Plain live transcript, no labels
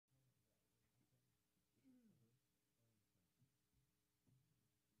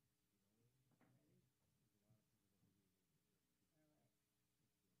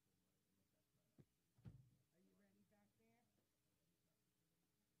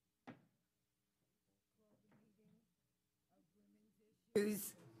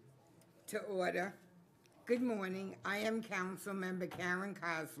Issues to order. Good morning. I am Council Member Karen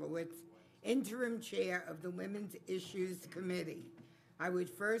Koslowitz, Interim Chair of the Women's Issues Committee. I would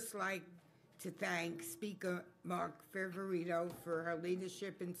first like to thank Speaker Mark Favorito for her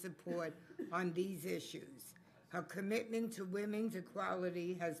leadership and support on these issues. Her commitment to women's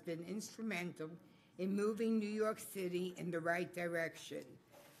equality has been instrumental in moving New York City in the right direction.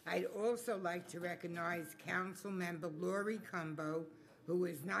 I'd also like to recognize Council Member Lori Cumbo, who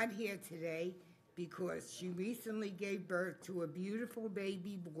is not here today because she recently gave birth to a beautiful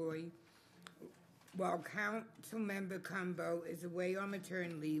baby boy. While Council Member Cumbo is away on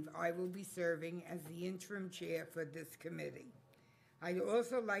maternity leave, I will be serving as the interim chair for this committee. I'd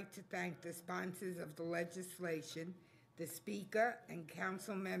also like to thank the sponsors of the legislation, the Speaker and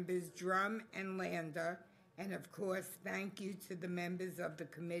Council Members Drum and Lander, and of course, thank you to the members of the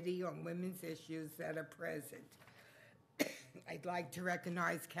Committee on Women's Issues that are present. I'd like to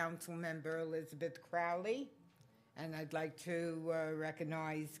recognize Council Member Elizabeth Crowley, and I'd like to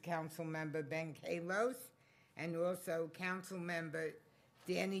recognize Council Member Ben Kalos, and also Council Member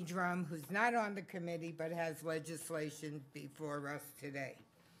Danny Drum, who's not on the committee but has legislation before us today.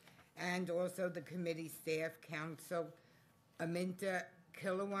 And also the committee staff, Council Aminta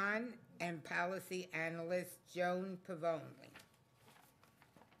Kilawan, and policy analyst Joan Pavoni.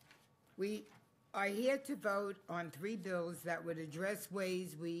 We are here to vote on 3 bills that would address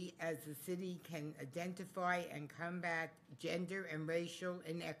ways we as a city can identify and combat gender and racial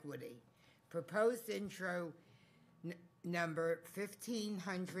inequity. Proposed intro number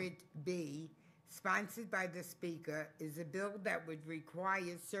 1500B, sponsored by the Speaker, is a bill that would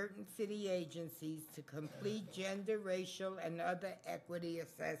require certain city agencies to complete gender, racial, and other equity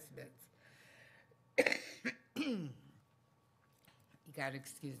assessments. You gotta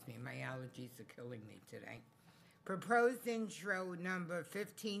excuse me, my allergies are killing me today. Proposed intro number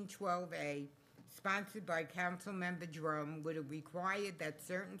 1512A, sponsored by Councilmember Drum, would require that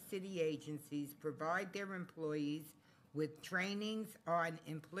certain city agencies provide their employees with trainings on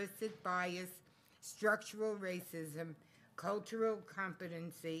implicit bias, structural racism, cultural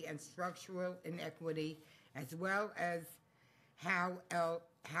competency, and structural inequity, as well as how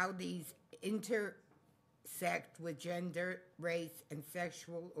these intersect with gender, race, and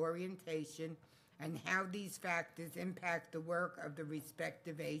sexual orientation, and how these factors impact the work of the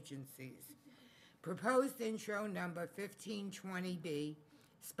respective agencies. Proposed intro number 1520B,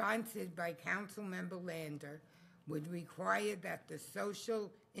 sponsored by Councilmember Lander, would require that the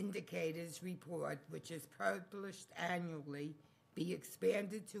Social Indicators Report, which is published annually, be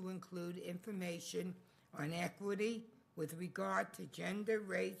expanded to include information on equity with regard to gender,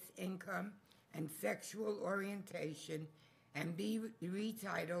 race, income, and sexual orientation, and be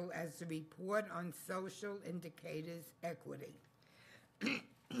retitled as the Report on Social Indicators Equity.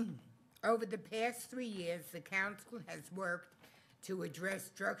 Over the past 3 years, the Council has worked to address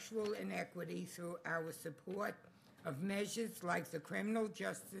structural inequity through our support of measures like the Criminal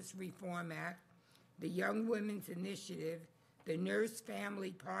Justice Reform Act, the Young Women's Initiative, the Nurse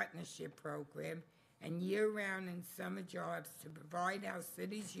Family Partnership Program, and year-round and summer jobs to provide our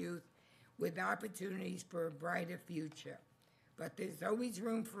city's youth with opportunities for a brighter future. But there's always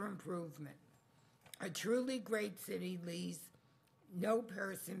room for improvement. A truly great city leaves no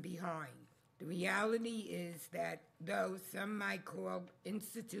person behind. The reality is that though some might call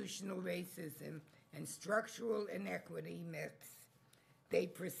institutional racism and structural inequity myths, they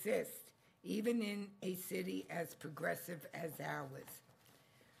persist, even in a city as progressive as ours.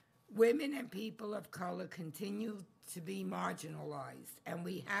 Women and people of color continue to be marginalized, and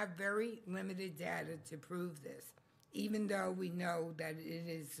we have very limited data to prove this, even though we know that it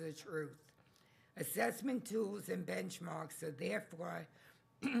is the truth. Assessment tools and benchmarks are therefore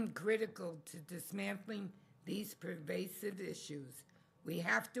critical to dismantling these pervasive issues. We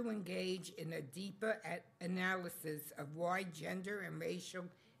have to engage in a deeper analysis of why gender and racial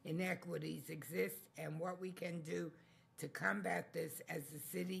inequities exist and what we can do to combat this as a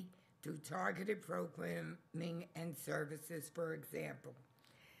city through targeted programming and services, for example.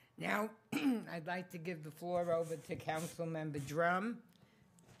 Now, I'd like to give the floor over to Councilmember Drum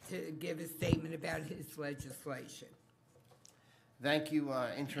to give a statement about his legislation. Thank you,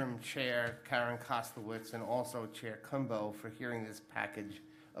 Interim Chair Karen Koslowitz, and also Chair Cumbo for hearing this package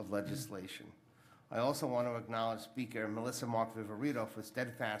of legislation. I also want to acknowledge Speaker Melissa Mark Viverito for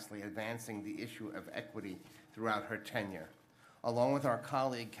steadfastly advancing the issue of equity throughout her tenure. Along with our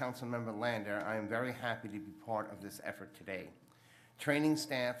colleague, Councilmember Lander, I am very happy to be part of this effort today. Training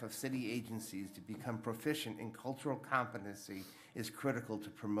staff of city agencies to become proficient in cultural competency is critical to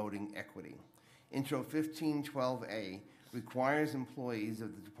promoting equity. Intro 1512A requires employees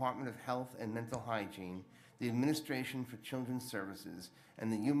of the Department of Health and Mental Hygiene, the Administration for Children's Services,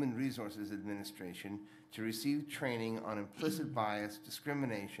 and the Human Resources Administration to receive training on implicit bias,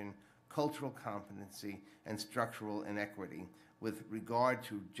 discrimination, cultural competency, and structural inequity with regard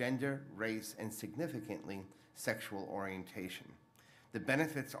to gender, race, and significantly, sexual orientation. The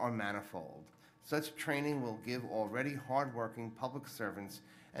benefits are manifold. Such training will give already hardworking public servants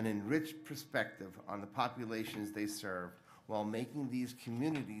an enriched perspective on the populations they serve while making these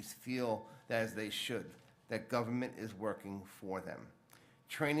communities feel, as they should, that government is working for them.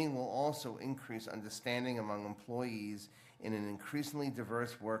 Training will also increase understanding among employees in an increasingly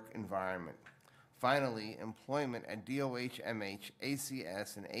diverse work environment. Finally, employment at DOH, MH,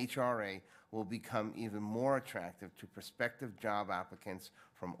 ACS, and HRA will become even more attractive to prospective job applicants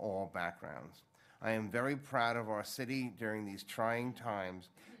from all backgrounds. I am very proud of our city during these trying times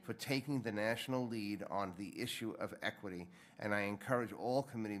for taking the national lead on the issue of equity, and I encourage all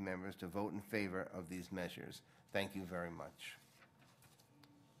committee members to vote in favor of these measures. Thank you very much.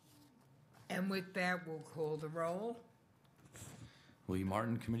 And with that, we'll call the roll. William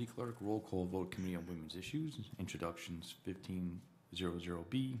Martin, Committee Clerk. Roll call vote, Committee on Women's Issues. Introductions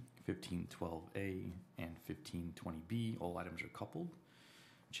 1500B, 1512A, and 1520B. All items are coupled.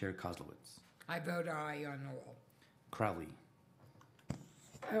 Chair Kozlowitz. I vote aye on all. Crowley.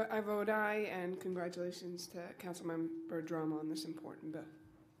 I vote aye, and congratulations to Councilmember Drum on this important bill.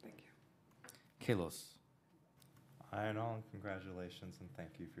 Thank you. Kalos. Aye on all, and congratulations, and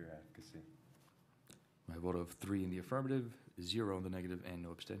thank you for your advocacy. My vote of 3 in the affirmative, 0 in the negative, and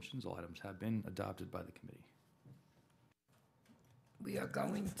no abstentions. All items have been adopted by the committee. We are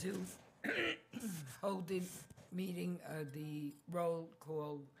going to hold the meeting, the roll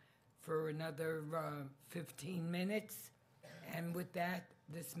call for another 15 minutes. And with that,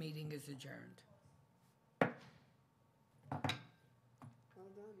 this meeting is adjourned.